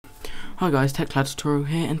Hi guys, TechCloudTutorial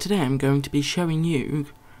here, and today I'm going to be showing you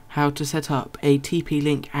how to set up a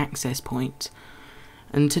TP-Link access point.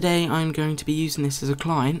 And today I'm going to be using this as a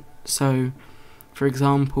client. So, for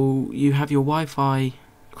example, you have your Wi-Fi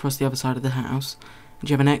across the other side of the house, and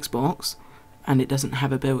you have an Xbox, and it doesn't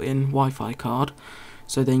have a built-in Wi-Fi card.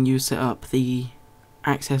 So then you set up the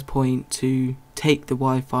access point to take the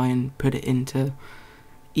Wi-Fi and put it into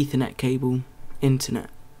Ethernet cable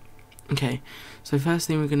internet. Okay, so first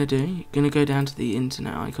thing we're going to do, you're going to go down to the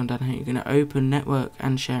internet icon down here. You're going to open Network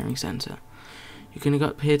and Sharing Center. You're going to go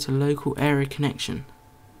up here to Local Area Connection.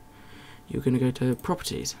 You're going to go to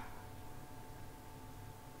Properties.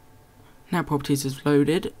 Now Properties is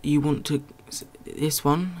loaded. You want to, this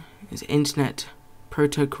one is Internet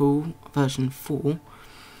Protocol version 4.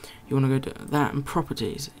 You want to go to that and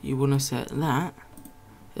Properties. You want to set that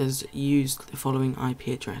as use the following IP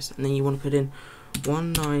address, and then you want to put in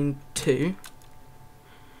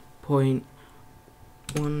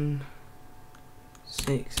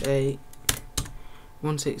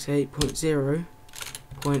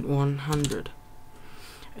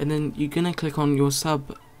and then you're gonna click on your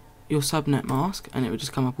subnet mask, and it will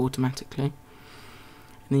just come up automatically. And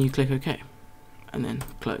then you click OK, and then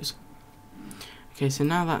close. Okay, so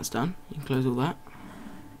now that's done, you can close all that,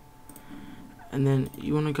 and then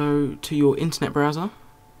you want to go to your internet browser.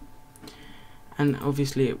 And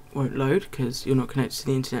obviously it won't load because you're not connected to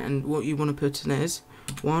the internet, and what you want to put in is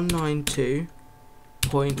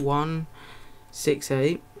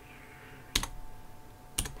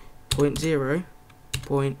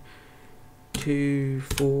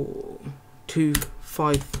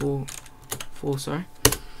sorry.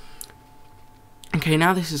 Okay,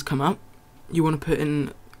 now this has come up. You want to put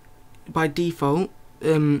in, by default, I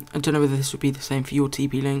don't know whether this would be the same for your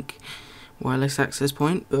TP-Link wireless access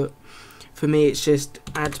point, but for me it's just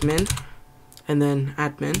admin and then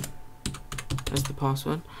admin as the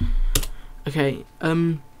password. Okay,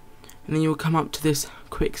 and then you'll come up to this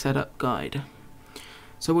quick setup guide.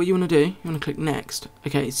 So what you want to do, you want to click next.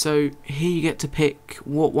 Okay, so here you get to pick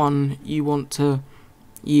what one you want to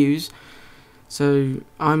use. So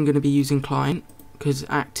I'm going to be using client because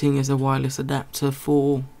acting as a wireless adapter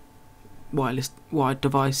for wireless wired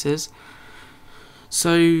devices.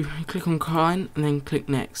 So click on client and then click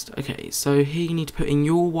next. Okay, so here you need to put in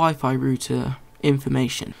your Wi-Fi router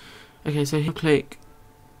information. Okay, so here click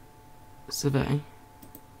survey.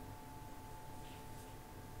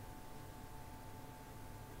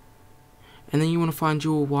 And then you want to find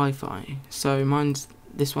your Wi-Fi. So mine's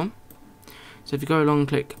this one. So if you go along,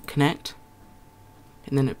 click connect,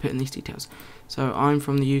 and then it put in these details. So I'm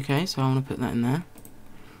from the UK, so I want to put that in there.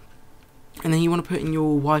 And then you want to put in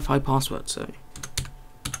your Wi-Fi password. So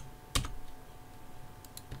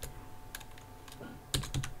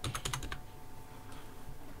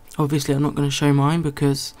obviously I'm not going to show mine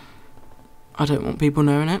because I don't want people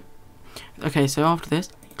knowing it. Okay, so after this,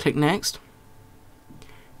 click next.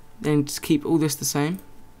 Then just keep all this the same.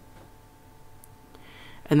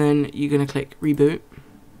 And then you're going to click reboot.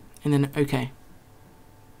 And then OK.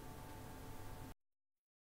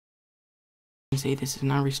 You can see this is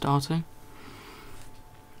now restarting.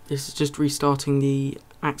 This is just restarting the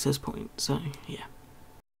access point, so yeah.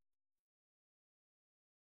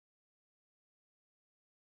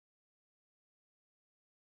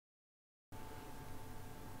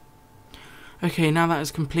 Okay, now that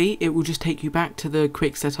is complete, it will just take you back to the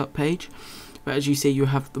quick setup page. But as you see, you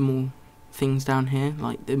have the more things down here,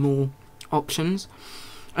 like the more options.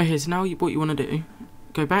 Okay, so now what you want to do,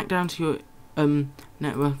 go back down to your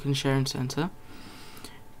network and sharing center.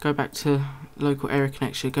 Go back to local area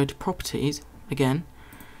connection, go to properties again,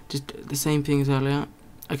 just the same thing as earlier.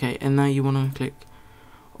 Okay, and now you want to click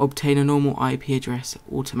obtain a normal IP address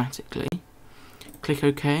automatically. Click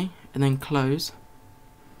OK, and then close.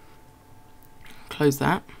 Close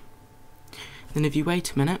that. Then if you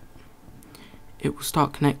wait a minute, it will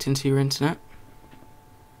start connecting to your internet.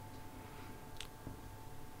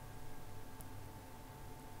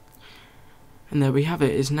 And there we have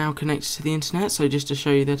it, it's now connected to the internet. So just to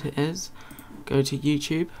show you that it is, go to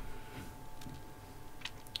YouTube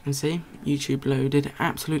and see, YouTube loaded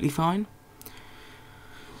absolutely fine.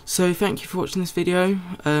 So thank you for watching this video.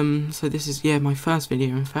 So this is, yeah, my first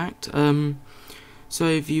video in fact. So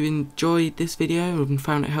if you enjoyed this video and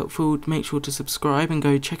found it helpful, make sure to subscribe and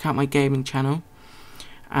go check out my gaming channel,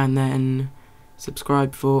 and then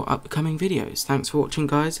subscribe for upcoming videos. Thanks for watching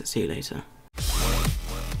guys, see you later.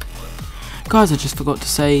 Guys, I just forgot to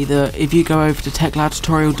say that if you go over to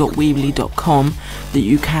techcloudtutorial.weebly.com, that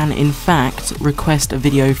you can in fact request a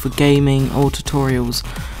video for gaming or tutorials.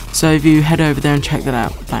 So if you head over there and check that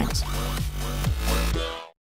out, thanks.